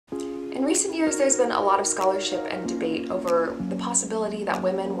In recent years, there's been a lot of scholarship and debate over the possibility that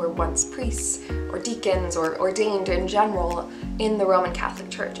women were once priests or deacons or ordained in general in the Roman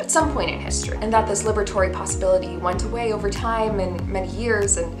Catholic Church at some point in history, and that this liberatory possibility went away over time in many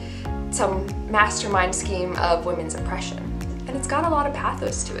years and some mastermind scheme of women's oppression. And it's got a lot of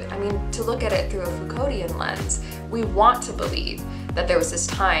pathos to it. I mean, to look at it through a Foucauldian lens, we want to believe that there was this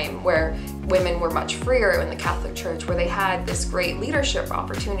time where women were much freer in the Catholic Church, where they had this great leadership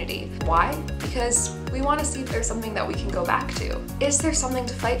opportunity. Why? Because we want to see if there's something that we can go back to. Is there something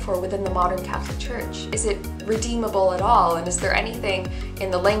to fight for within the modern Catholic Church? Is it redeemable at all? And is there anything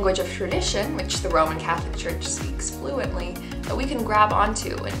in the language of tradition, which the Roman Catholic Church speaks fluently, that we can grab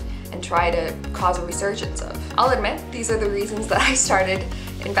onto and try to cause a resurgence of? I'll admit, these are the reasons that I started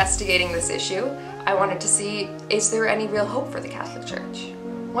investigating this issue. I wanted to see, is there any real hope for the Catholic Church?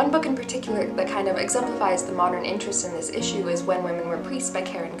 One book in particular that kind of exemplifies the modern interest in this issue is When Women Were Priests by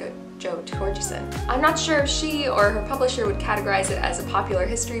Karen Jo Torgerson. I'm not sure if she or her publisher would categorize it as a popular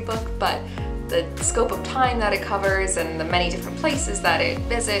history book, but the scope of time that it covers and the many different places that it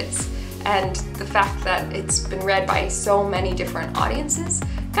visits and the fact that it's been read by so many different audiences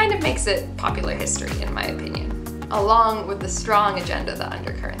kind of makes it popular history, in my opinion, along with the strong agenda that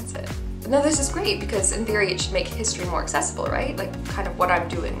undercurrents it. Now this is great because in theory it should make history more accessible, right? Like kind of what I'm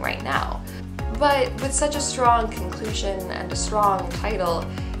doing right now. But with such a strong conclusion and a strong title,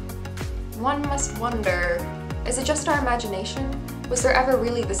 one must wonder, is it just our imagination? Was there ever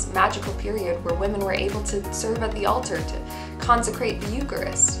really this magical period where women were able to serve at the altar, to consecrate the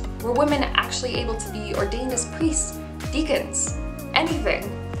Eucharist? Were women actually able to be ordained as priests, deacons, anything?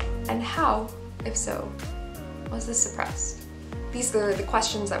 And how, if so, was this suppressed? These are the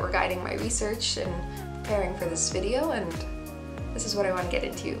questions that were guiding my research and preparing for this video, and this is what I want to get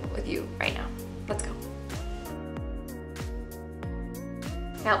into with you right now. Let's go.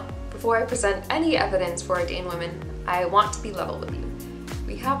 Now, before I present any evidence for ordained women, I want to be level with you.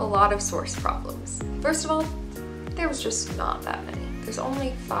 We have a lot of source problems. First of all, there was just not that many. There's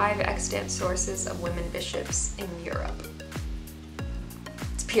only 5 extant sources of women bishops in Europe.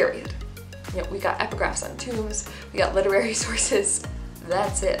 It's period. You know, we got epigraphs on tombs, we got literary sources,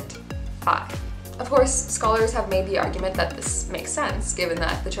 that's it. 5. Of course, scholars have made the argument that this makes sense, given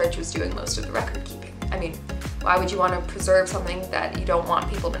that the church was doing most of the record keeping. I mean, why would you want to preserve something that you don't want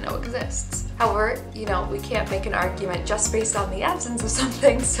people to know exists? However, you know, we can't make an argument just based on the absence of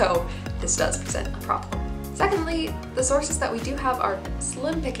something, so this does present a problem. Secondly, the sources that we do have are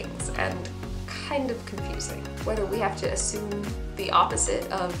slim pickings and kind of confusing. Whether we have to assume the opposite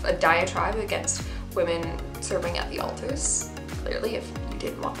of a diatribe against women serving at the altars. Clearly, if you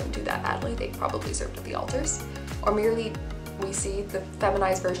didn't want them to do that badly, they probably served at the altars. Or merely we see the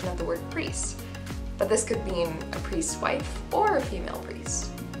feminized version of the word priest. But this could mean a priest's wife or a female priest.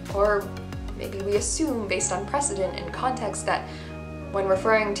 Or maybe we assume, based on precedent and context, that when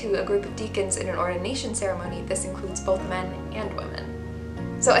referring to a group of deacons in an ordination ceremony, this includes both men and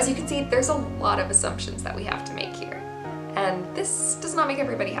women. So as you can see, there's a lot of assumptions that we have to make here. And this does not make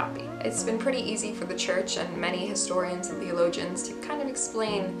everybody happy. It's been pretty easy for the church and many historians and theologians to kind of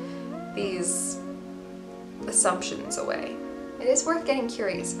explain these assumptions away. It is worth getting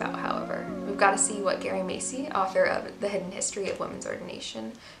curious about, however. We've got to see what Gary Macy, author of The Hidden History of Women's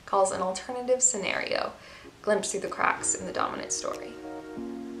Ordination, calls an alternative scenario, glimpsed through the cracks in the dominant story.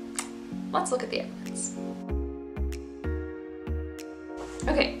 Let's look at the evidence.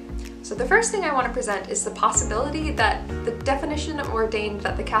 Okay, so the first thing I want to present is the possibility that the definition of ordained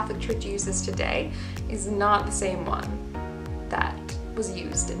that the Catholic Church uses today is not the same one that was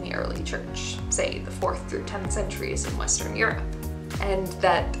used in the early church, say the 4th through 10th centuries in Western Europe. And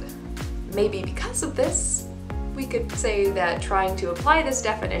that maybe because of this, we could say that trying to apply this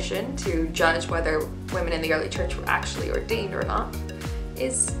definition to judge whether women in the early church were actually ordained or not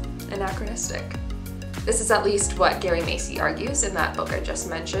is anachronistic. This is at least what Gary Macy argues in that book I just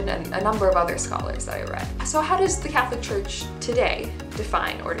mentioned, and a number of other scholars that I read. So how does the Catholic Church today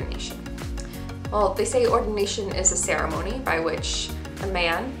define ordination? Well, they say ordination is a ceremony by which a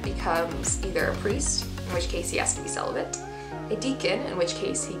man becomes either a priest, in which case he has to be celibate, a deacon, in which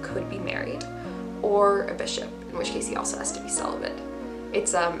case he could be married, or a bishop, in which case he also has to be celibate.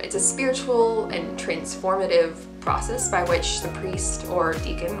 It's a spiritual and transformative process by which the priest or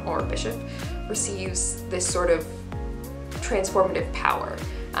deacon or bishop receives this sort of transformative power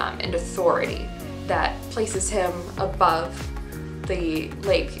and authority that places him above the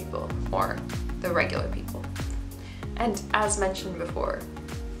lay people or the regular people. And as mentioned before,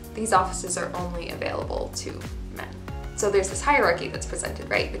 these offices are only available to men. So there's this hierarchy that's presented,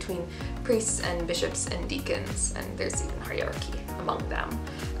 right, between priests and bishops and deacons, and there's even hierarchy among them.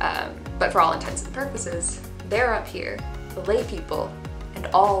 But for all intents and purposes, they're up here, the lay people, and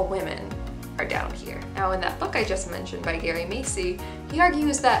all women are down here. Now, in that book I just mentioned by Gary Macy, he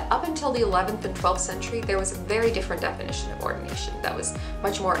argues that up until the 11th and 12th century, there was a very different definition of ordination that was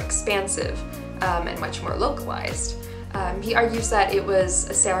much more expansive and much more localized. He argues that it was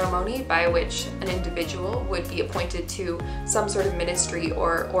a ceremony by which an individual would be appointed to some sort of ministry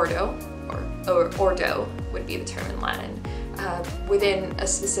or ordo would be the term in Latin, within a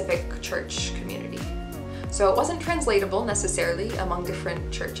specific church community. So it wasn't translatable necessarily among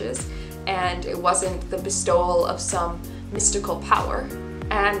different churches, and it wasn't the bestowal of some mystical power,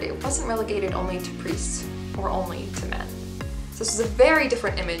 and it wasn't relegated only to priests or only to men. So this is a very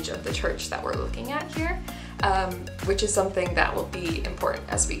different image of the church that we're looking at here, which is something that will be important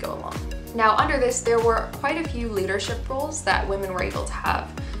as we go along. Now, under this, there were quite a few leadership roles that women were able to have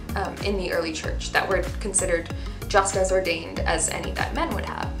in the early church that were considered just as ordained as any that men would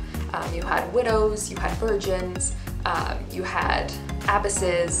have. You had widows, you had virgins, you had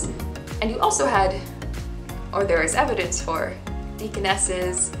abbesses, and you also had, or there is evidence for,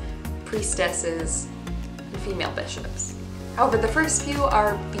 deaconesses, priestesses, and female bishops. However, the first few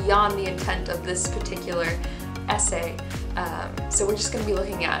are beyond the intent of this particular essay, so we're just going to be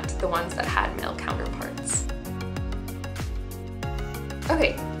looking at the ones that had male counterparts.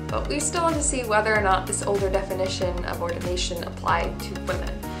 Okay, but we still have to see whether or not this older definition of ordination applied to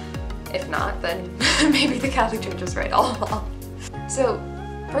women. If not, then maybe the Catholic Church was right all along. So,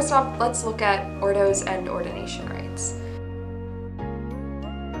 first off, let's look at ordos and ordination rites.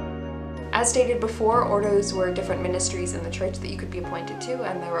 As stated before, ordos were different ministries in the church that you could be appointed to,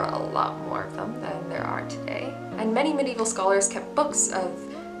 and there were a lot more of them than there are today. And many medieval scholars kept books of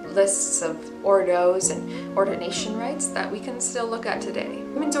lists of ordos and ordination rites that we can still look at today.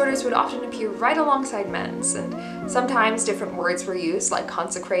 Women's orders would often appear right alongside men's, and sometimes different words were used, like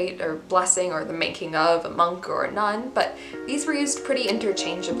consecrate or blessing or the making of a monk or a nun, but these were used pretty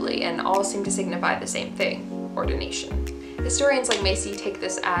interchangeably and all seem to signify the same thing, ordination. Historians like Macy take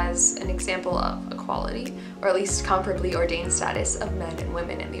this as an example of equality, or at least comparably ordained status of men and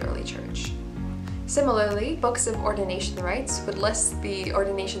women in the early church. Similarly, books of ordination rites would list the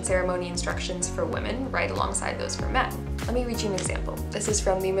ordination ceremony instructions for women right alongside those for men. Let me read you an example. This is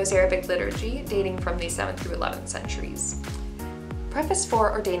from the Mosaic liturgy, dating from the 7th through 11th centuries. Preface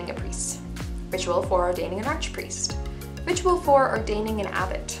for ordaining a priest. Ritual for ordaining an archpriest. Ritual for ordaining an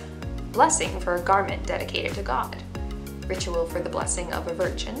abbot. Blessing for a garment dedicated to God. Ritual for the blessing of a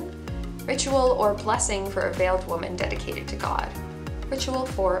virgin. Ritual or blessing for a veiled woman dedicated to God. Ritual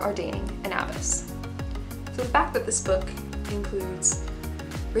for ordaining an abbess. So the fact that this book includes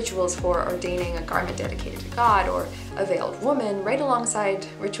rituals for ordaining a garment dedicated to God or a veiled woman right alongside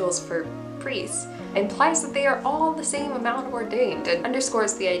rituals for priests implies that they are all the same amount ordained, and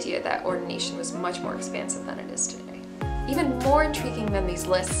underscores the idea that ordination was much more expansive than it is today. Even more intriguing than these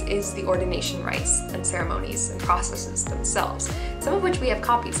lists is the ordination rites and ceremonies and processes themselves, some of which we have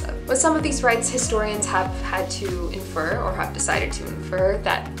copies of. With some of these rites, historians have had to infer, or have decided to infer,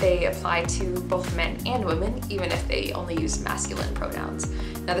 that they apply to both men and women, even if they only use masculine pronouns.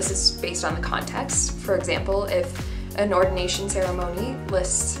 Now, this is based on the context. For example, if an ordination ceremony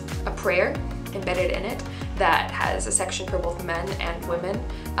lists a prayer embedded in it that has a section for both men and women,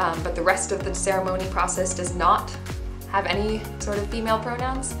 but the rest of the ceremony process does not have any sort of female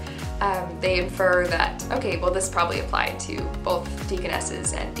pronouns, they infer that, okay, well, this probably applied to both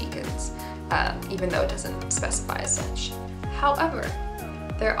deaconesses and deacons, even though it doesn't specify as such. However,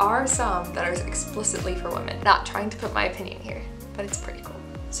 there are some that are explicitly for women. Not trying to put my opinion here, but it's pretty cool.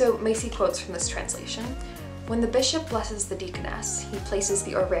 So Macy quotes from this translation: "When the bishop blesses the deaconess, he places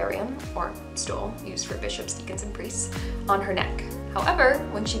the orarium, or stole, used for bishops, deacons, and priests, on her neck. However,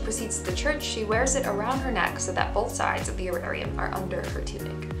 when she proceeds to the church, she wears it around her neck so that both sides of the orarium are under her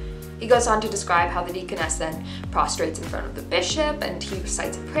tunic." He goes on to describe how the deaconess then prostrates in front of the bishop and he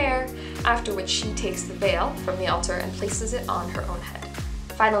recites a prayer, after which she takes the veil from the altar and places it on her own head.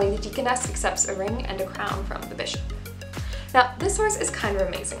 Finally, the deaconess accepts a ring and a crown from the bishop. Now, this source is kind of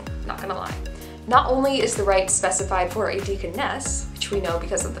amazing, not gonna lie. Not only is the rite specified for a deaconess, which we know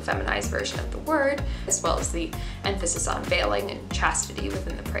because of the feminized version of the word, as well as the emphasis on veiling and chastity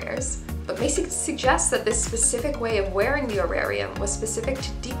within the prayers, but Macy suggests that this specific way of wearing the orarium was specific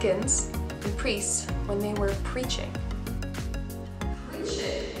to deacons and priests when they were preaching.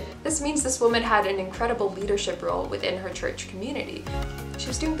 This means this woman had an incredible leadership role within her church community. She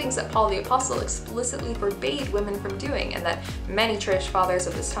was doing things that Paul the Apostle explicitly forbade women from doing, and that many church fathers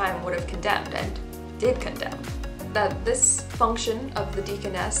of this time would have condemned, and did condemn. That this function of the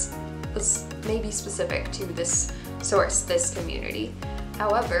deaconess was maybe specific to this source, this community.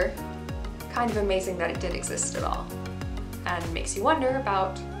 However, kind of amazing that it did exist at all, and makes you wonder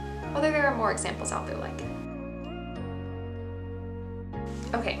about whether there are more examples out there like it.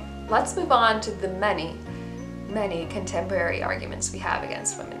 Okay, let's move on to the many contemporary arguments we have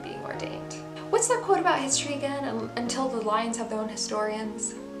against women being ordained. What's that quote about history again? Until the lions have their own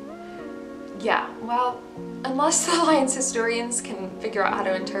historians? Yeah, well, unless the lions' historians can figure out how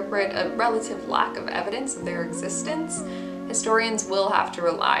to interpret a relative lack of evidence of their existence, historians will have to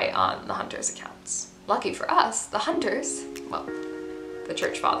rely on the hunters' accounts. Lucky for us, the hunters, well, the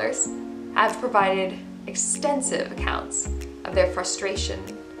church fathers, have provided extensive accounts of their frustration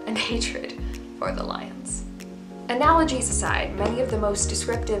and hatred for the lions. Analogies aside, many of the most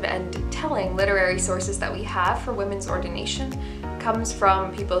descriptive and telling literary sources that we have for women's ordination comes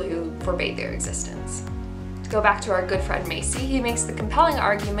from people who forbade their existence. To go back to our good friend Macy, he makes the compelling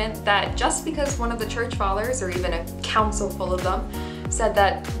argument that just because one of the church fathers, or even a council full of them, said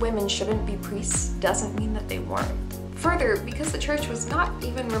that women shouldn't be priests doesn't mean that they weren't. Further, because the church was not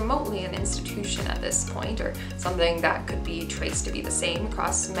even remotely an institution at this point, or something that could be traced to be the same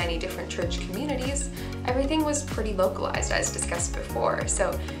across many different church communities, everything was pretty localized, as discussed before,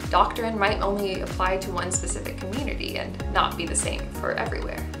 so doctrine might only apply to one specific community and not be the same for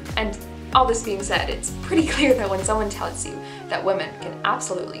everywhere. And all this being said, it's pretty clear that when someone tells you that women can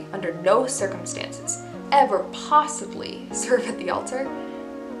absolutely, under no circumstances, ever possibly serve at the altar,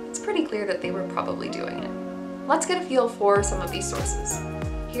 it's pretty clear that they were probably doing it. Let's get a feel for some of these sources.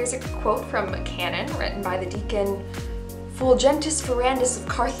 Here's a quote from a canon written by the deacon Fulgentus Ferrandus of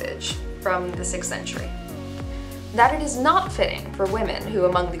Carthage from the 6th century. That it is not fitting for women who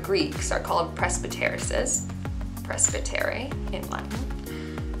among the Greeks are called presbyteresses, presbytere in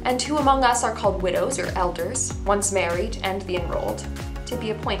Latin, and who among us are called widows or elders, once married and the enrolled, to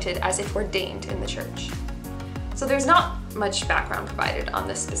be appointed as if ordained in the church. So there's not much background provided on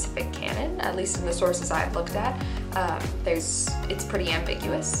this specific canon, at least in the sources I've looked at. It's pretty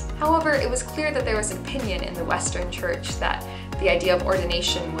ambiguous. However, it was clear that there was an opinion in the Western Church that the idea of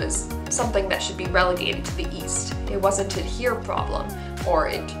ordination was something that should be relegated to the East. It wasn't a here problem, or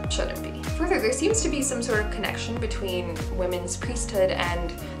it shouldn't be. Further, there seems to be some sort of connection between women's priesthood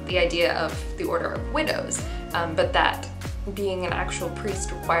and the idea of the order of widows, but that being an actual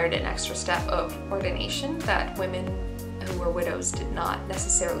priest required an extra step of ordination that women who were widows did not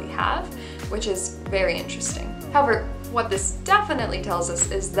necessarily have, which is very interesting. However, what this definitely tells us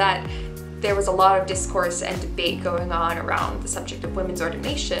is that there was a lot of discourse and debate going on around the subject of women's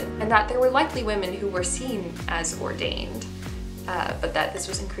ordination, and that there were likely women who were seen as ordained, but that this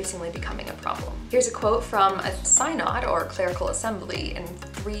was increasingly becoming a problem. Here's a quote from a synod or clerical assembly in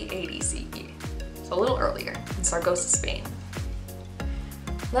 380 CE. A little earlier, in Saragossa, Spain.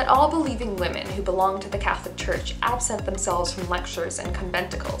 Let all believing women who belong to the Catholic Church absent themselves from lectures and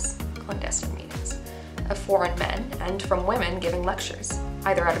conventicles, clandestine meetings, of foreign men, and from women giving lectures,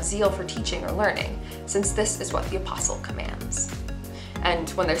 either out of zeal for teaching or learning, since this is what the apostle commands. And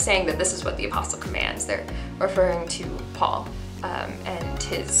when they're saying that this is what the apostle commands, they're referring to Paul and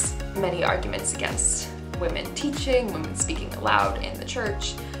his many arguments against women teaching, women speaking aloud in the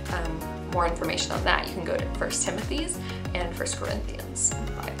church. More information on that, you can go to 1 Timothy's and 1 Corinthians.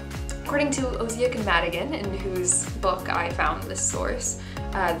 According to Osiek and Madigan, in whose book I found this source,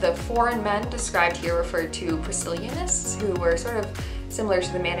 the foreign men described here referred to Priscillianists, who were sort of similar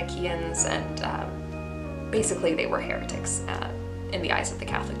to the Manichaeans, and basically they were heretics in the eyes of the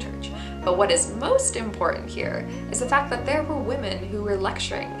Catholic Church. But what is most important here is the fact that there were women who were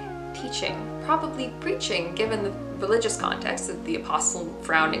lecturing, teaching, probably preaching, given the religious context of the apostle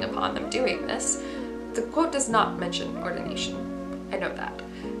frowning upon them doing this. The quote does not mention ordination. I know that.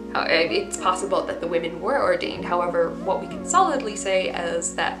 It's possible that the women were ordained, however, what we can solidly say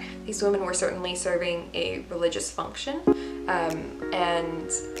is that these women were certainly serving a religious function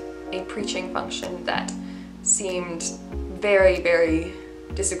and a preaching function that seemed very, very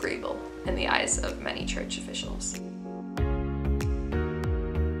disagreeable in the eyes of many church officials.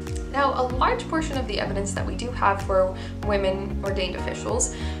 Now, a large portion of the evidence that we do have for women ordained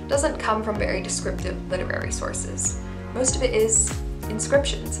officials doesn't come from very descriptive literary sources. Most of it is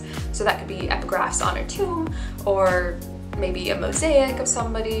inscriptions. So that could be epigraphs on a tomb, or maybe a mosaic of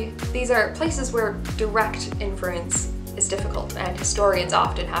somebody. These are places where direct inference is difficult, and historians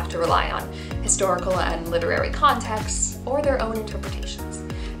often have to rely on historical and literary contexts or their own interpretations.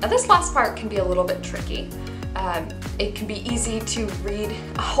 Now, this last part can be a little bit tricky. It can be easy to read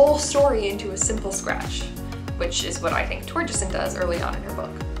a whole story into a simple scratch, which is what I think Torgerson does early on in her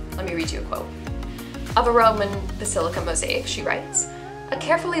book. Let me read you a quote. Of a Roman basilica mosaic, she writes, "A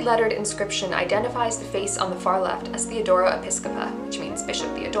carefully lettered inscription identifies the face on the far left as Theodora Episcopa, which means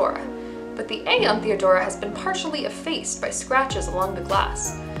Bishop Theodora. but the A on Theodora has been partially effaced by scratches along the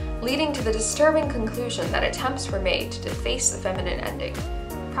glass, leading to the disturbing conclusion that attempts were made to deface the feminine ending,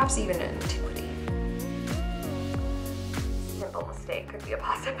 perhaps even in antiquity. Simple mistake could be a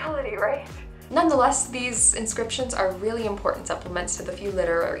possibility, right? Nonetheless, these inscriptions are really important supplements to the few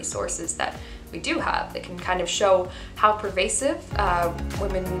literary sources that we do have that can kind of show how pervasive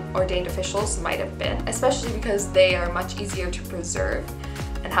women ordained officials might have been, especially because they are much easier to preserve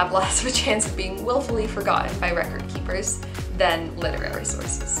and have less of a chance of being willfully forgotten by record keepers than literary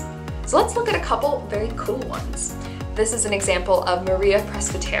sources. So let's look at a couple very cool ones. This is an example of Maria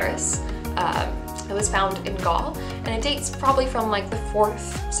Presbyteris. It was found in Gaul, and it dates probably from like the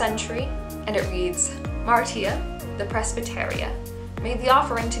 4th century. And it reads, Martia, the Presbyteria, made the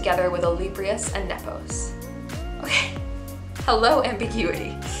offering together with Olybrius and Nepos. Okay, hello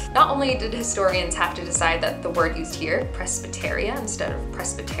ambiguity. Not only did historians have to decide that the word used here, presbyteria instead of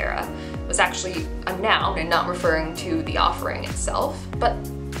presbytera, was actually a noun and not referring to the offering itself, but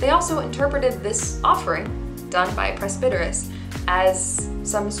they also interpreted this offering, done by presbyteris, as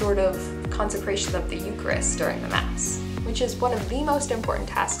some sort of consecration of the Eucharist during the Mass, which is one of the most important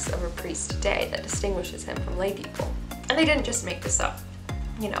tasks of a priest today that distinguishes him from lay people. And they didn't just make this up.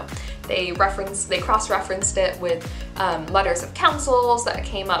 You know, they cross-referenced it with letters of councils that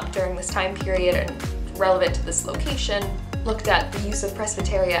came up during this time period and relevant to this location, looked at the use of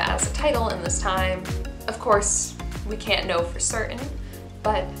presbyteria as a title in this time. Of course, we can't know for certain,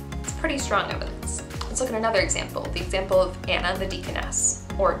 but it's pretty strong evidence. Let's look at another example, the example of Anna the deaconess,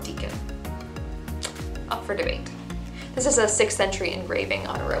 or deacon. Up for debate. This is a 6th century engraving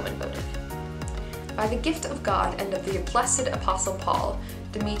on a Roman votive. By the gift of God and of the blessed Apostle Paul,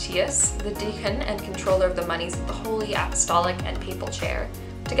 Domitius, the deacon and controller of the moneys of the Holy Apostolic and Papal Chair,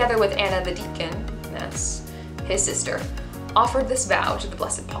 together with Anna the deaconess, his sister, offered this vow to the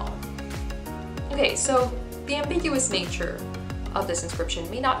blessed Paul. Okay, so the ambiguous nature of this inscription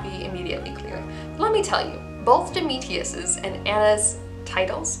may not be immediately clear. But let me tell you, both Domitius's and Anna's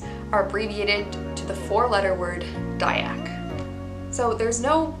titles are abbreviated to the 4-letter word diac. So there's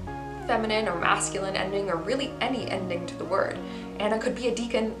no feminine or masculine ending or really any ending to the word. Anna could be a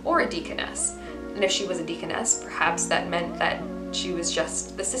deacon or a deaconess. And if she was a deaconess, perhaps that meant that she was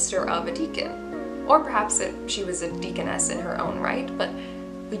just the sister of a deacon. Or perhaps that she was a deaconess in her own right, but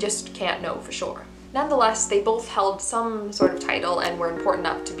we just can't know for sure. Nonetheless, they both held some sort of title and were important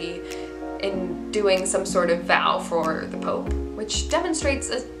enough to be in doing some sort of vow for the Pope, which demonstrates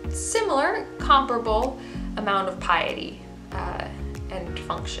a similar, comparable amount of piety and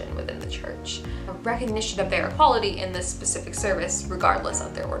function within the church. A recognition of their equality in this specific service, regardless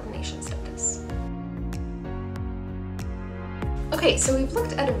of their ordination status. Okay, so we've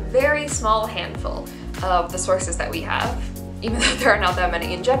looked at a very small handful of the sources that we have. Even though there are not that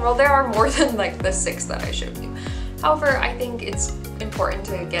many in general, there are more than like the 6 that I showed you. However, I think it's important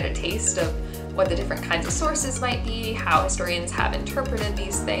to get a taste of what the different kinds of sources might be, how historians have interpreted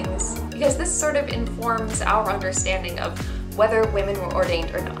these things, because this sort of informs our understanding of whether women were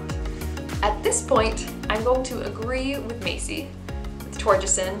ordained or not. At this point, I'm going to agree with Macy, with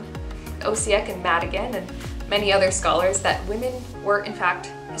Torgerson, Osiek and Madigan, and many other scholars that women were in fact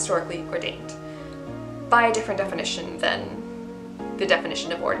historically ordained by a different definition than the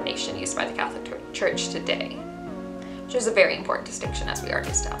definition of ordination used by the Catholic Church today, which is a very important distinction as we already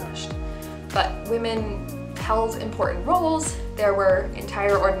established. But women held important roles. There were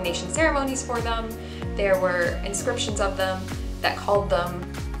entire ordination ceremonies for them. There were inscriptions of them that called them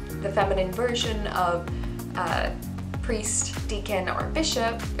the feminine version of priest, deacon, or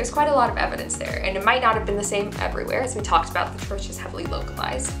bishop. There's quite a lot of evidence there, and it might not have been the same everywhere. As we talked about, the church is heavily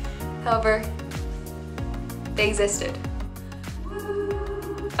localized. However, they existed.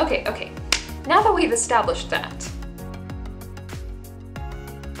 Okay, now that we've established that,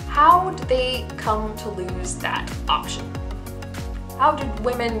 how did they come to lose that option? How did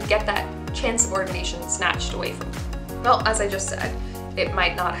women get that chance of ordination snatched away from them? Well, as I just said, it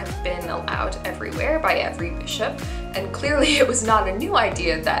might not have been allowed everywhere by every bishop, and clearly it was not a new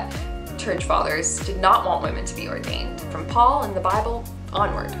idea that church fathers did not want women to be ordained, from Paul and the Bible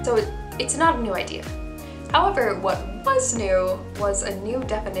onward. So it's not a new idea. However, what was new was a new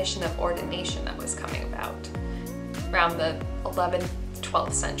definition of ordination that was coming about around the 11th,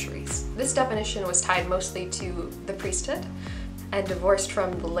 12th centuries. This definition was tied mostly to the priesthood and divorced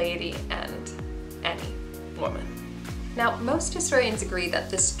from the laity and any woman. Now, most historians agree that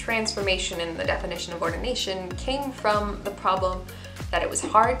this transformation in the definition of ordination came from the problem that it was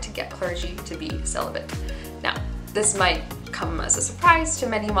hard to get clergy to be celibate. Now, this might come as a surprise to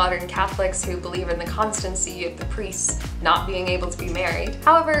many modern Catholics who believe in the constancy of the priests not being able to be married.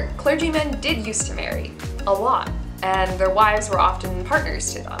 However, clergymen did used to marry a lot, and their wives were often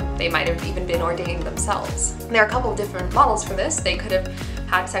partners to them. They might have even been ordained themselves. There are a couple of different models for this. They could have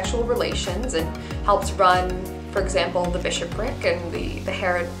had sexual relations and helped run, for example, the bishopric and the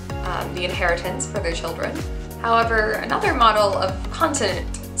inheritance for their children. However, another model of constant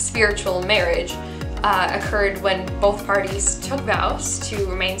spiritual marriage occurred when both parties took vows to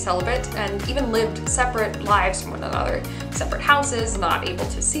remain celibate and even lived separate lives from one another, separate houses, not able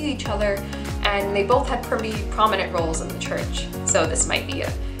to see each other, and they both had pretty prominent roles in the church. So this might be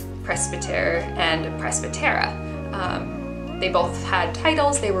a presbyter and a presbytera. They both had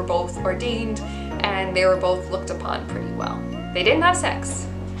titles, they were both ordained, and they were both looked upon pretty well. They didn't have sex,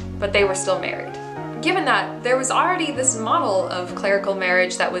 but they were still married. Given that, there was already this model of clerical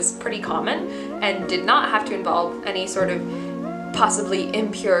marriage that was pretty common and did not have to involve any sort of possibly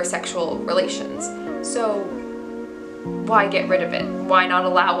impure sexual relations. So why get rid of it? Why not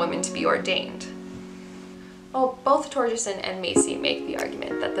allow women to be ordained? Well, both Torgerson and Macy make the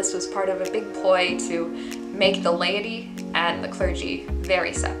argument that this was part of a big ploy to make the laity and the clergy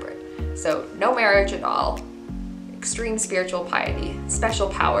very separate. So no marriage at all, extreme spiritual piety, special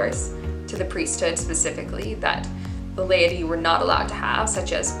powers to the priesthood specifically that the laity were not allowed to have,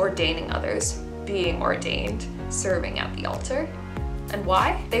 such as ordaining others, being ordained, serving at the altar. And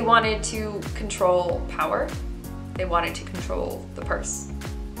why? They wanted to control power. They wanted to control the purse.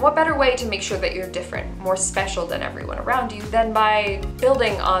 What better way to make sure that you're different, more special than everyone around you, than by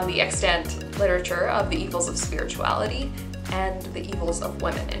building on the extant literature of the evils of spirituality and the evils of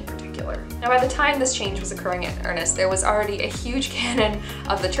women in particular. Now, by the time this change was occurring in earnest, there was already a huge canon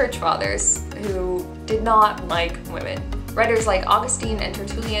of the church fathers who did not like women. Writers like Augustine and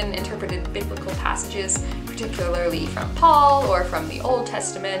Tertullian interpreted biblical passages, particularly from Paul or from the Old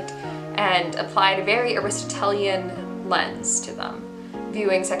Testament, and applied a very Aristotelian lens to them,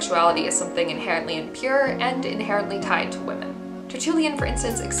 viewing sexuality as something inherently impure and inherently tied to women. Tertullian, for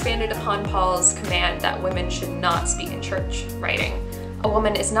instance, expanded upon Paul's command that women should not speak in church, writing, "A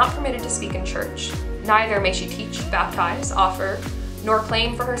woman is not permitted to speak in church. Neither may she teach, baptize, offer, nor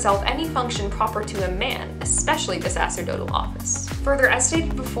claim for herself any function proper to a man, especially the sacerdotal office." Further, as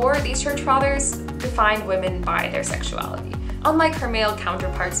stated before, these church fathers defined women by their sexuality. Unlike her male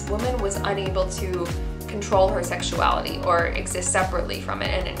counterparts, woman was unable to control her sexuality or exist separately from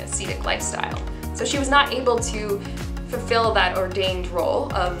it in an ascetic lifestyle. So she was not able to fulfill that ordained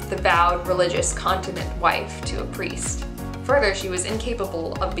role of the vowed religious continent wife to a priest. Further, she was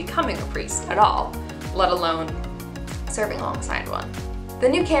incapable of becoming a priest at all, let alone serving alongside one. The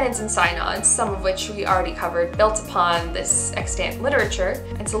new canons and synods, some of which we already covered, built upon this extant literature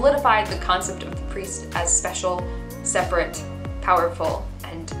and solidified the concept of the priest as special, separate, powerful,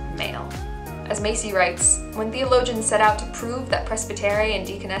 and male. As Macy writes, when theologians set out to prove that presbytery and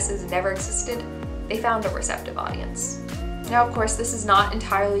deaconesses never existed, they found a receptive audience. Now, of course, this is not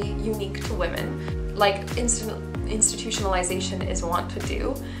entirely unique to women. Like institutionalization is wont to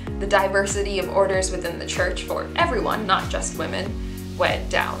do, the diversity of orders within the church for everyone, not just women, went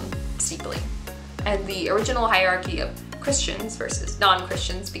down steeply. And the original hierarchy of Christians versus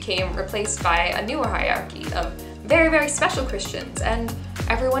non-Christians became replaced by a newer hierarchy of very, very special Christians and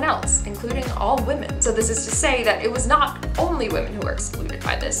everyone else, including all women. So this is to say that it was not only women who were excluded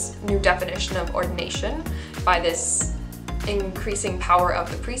by this new definition of ordination, by this increasing power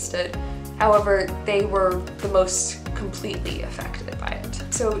of the priesthood. However, they were the most completely affected by it.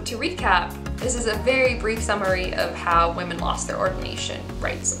 So to recap, this is a very brief summary of how women lost their ordination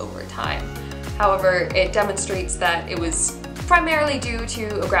rights over time. However, it demonstrates that it was primarily due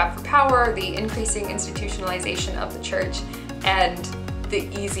to a grab for power, the increasing institutionalization of the church, and the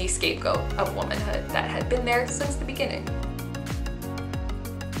easy scapegoat of womanhood that had been there since the beginning.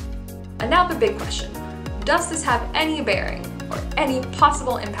 And now the big question. Does this have any bearing or any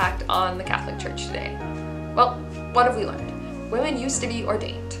possible impact on the Catholic Church today? Well, what have we learned? Women used to be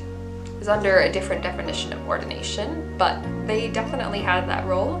ordained. It was under a different definition of ordination, but they definitely had that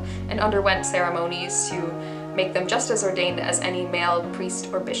role and underwent ceremonies to make them just as ordained as any male priest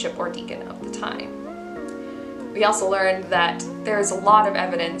or bishop or deacon of the time. We also learned that there is a lot of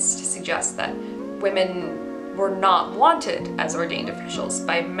evidence to suggest that women were not wanted as ordained officials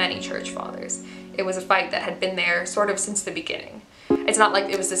by many church fathers. It was a fight that had been there sort of since the beginning. It's not like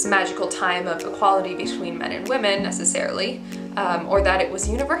it was this magical time of equality between men and women necessarily, or that it was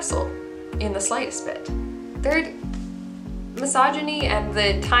universal in the slightest bit. Third, misogyny and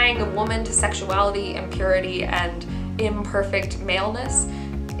the tying of woman to sexuality, impurity, and imperfect maleness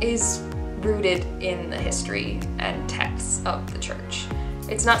is rooted in the history and texts of the church.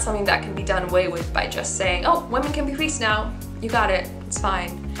 It's not something that can be done away with by just saying, oh, women can be priests now, you got it, it's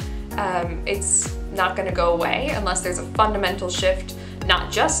fine. It's not going to go away unless there's a fundamental shift,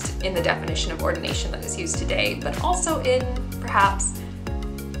 not just in the definition of ordination that is used today, but also in, perhaps,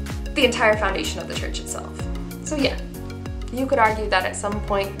 the entire foundation of the church itself. So yeah, you could argue that at some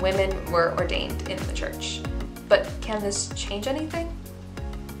point women were ordained in the church. But can this change anything?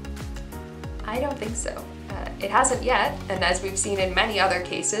 I don't think so. It hasn't yet, and as we've seen in many other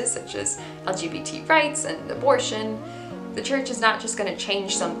cases, such as LGBT rights and abortion, the church is not just going to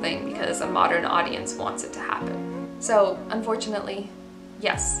change something because a modern audience wants it to happen. So, unfortunately,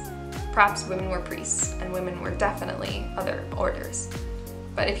 yes, perhaps women were priests, and women were definitely other orders.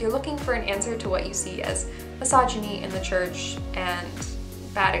 But if you're looking for an answer to what you see as misogyny in the church and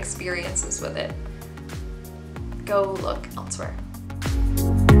bad experiences with it, go look elsewhere.